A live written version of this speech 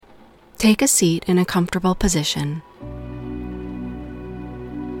Take a seat in a comfortable position.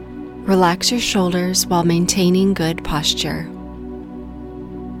 Relax your shoulders while maintaining good posture.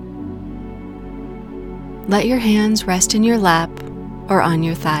 Let your hands rest in your lap or on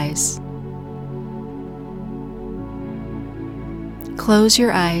your thighs. Close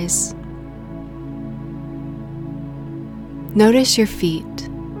your eyes. Notice your feet.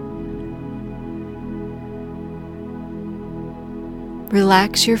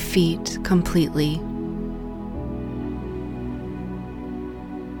 Relax your feet completely.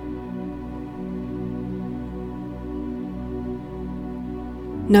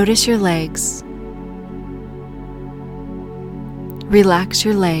 Notice your legs. Relax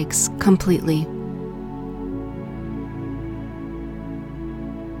your legs completely.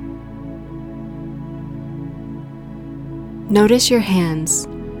 Notice your hands.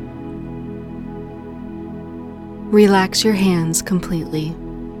 Relax your hands completely.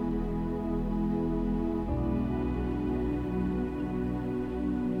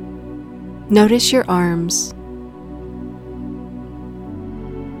 Notice your arms.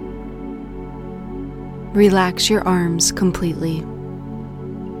 Relax your arms completely.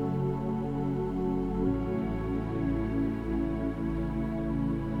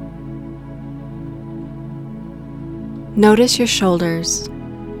 Notice your shoulders.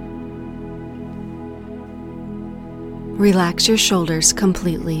 Relax your shoulders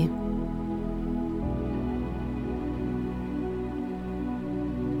completely.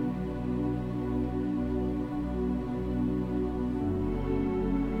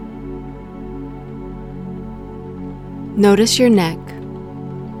 Notice your neck.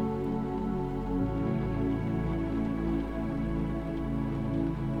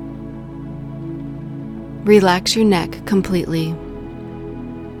 Relax your neck completely.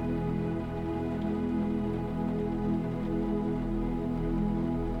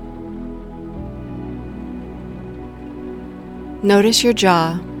 Notice your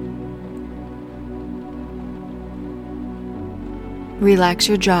jaw. Relax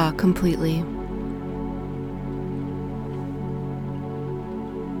your jaw completely.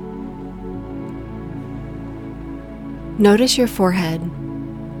 Notice your forehead.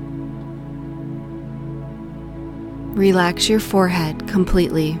 Relax your forehead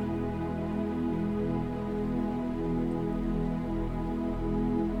completely.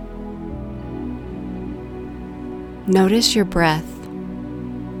 Notice your breath.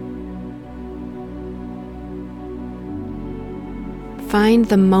 Find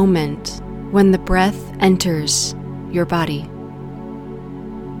the moment when the breath enters your body.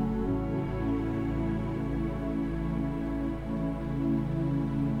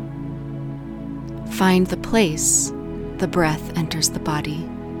 Find the place the breath enters the body.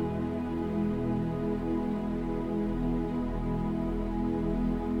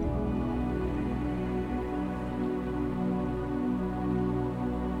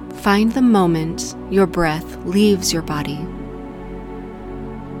 Find the moment your breath leaves your body.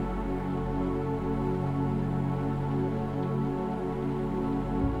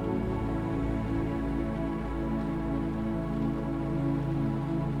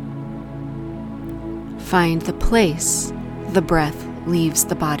 Find the place the breath leaves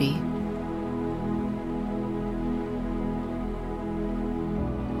the body.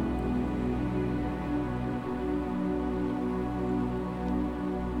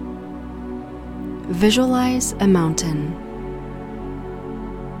 Visualize a mountain.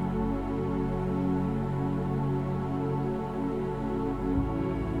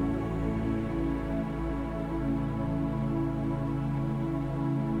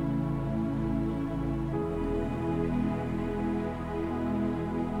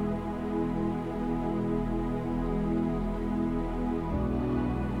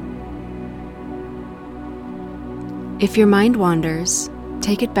 If your mind wanders,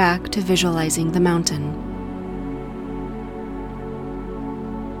 take it back to visualizing the mountain.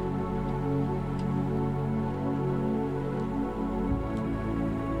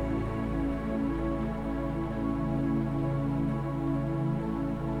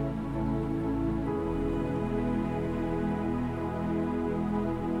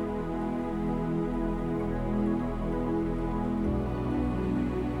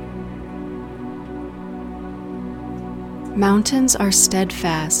 Mountains are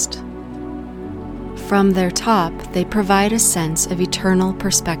steadfast. From their top, they provide a sense of eternal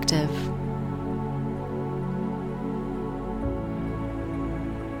perspective.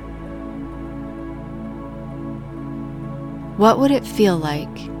 What would it feel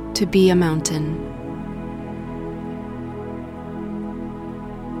like to be a mountain?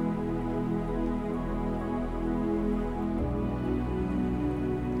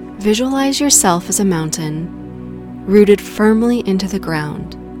 Visualize yourself as a mountain, rooted firmly into the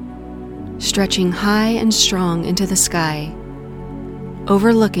ground, stretching high and strong into the sky,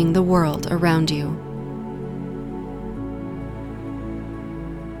 overlooking the world around you.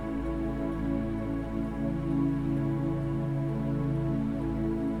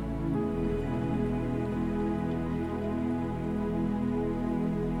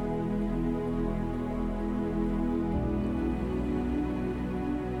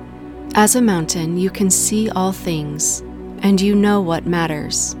 As a mountain, you can see all things, and you know what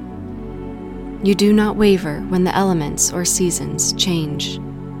matters. You do not waver when the elements or seasons change.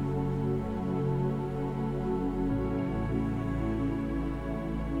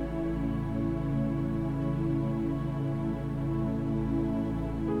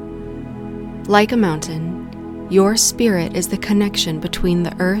 Like a mountain, your spirit is the connection between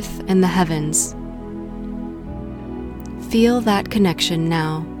the earth and the heavens. Feel that connection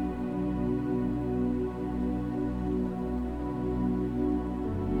now.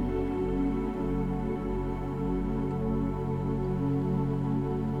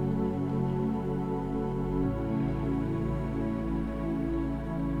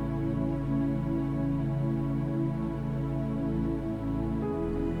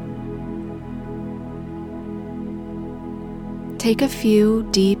 Take a few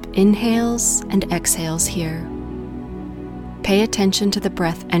deep inhales and exhales here. Pay attention to the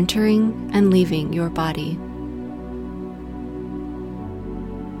breath entering and leaving your body.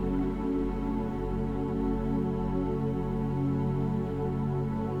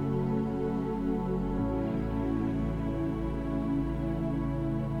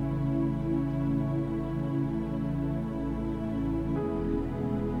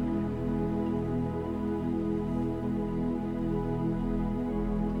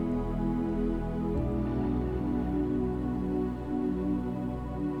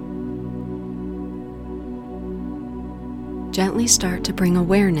 Gently start to bring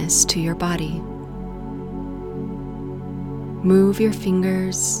awareness to your body. Move your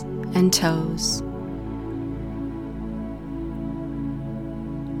fingers and toes.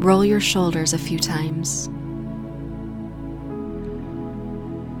 Roll your shoulders a few times.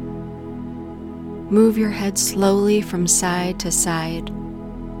 Move your head slowly from side to side.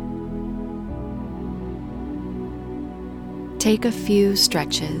 Take a few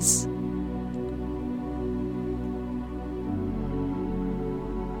stretches.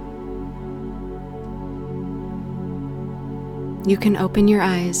 You can open your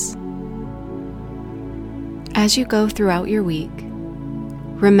eyes. As you go throughout your week,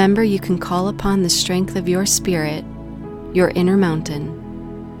 remember you can call upon the strength of your spirit, your inner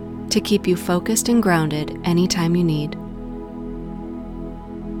mountain, to keep you focused and grounded anytime you need.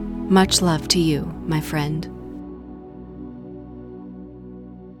 Much love to you, my friend.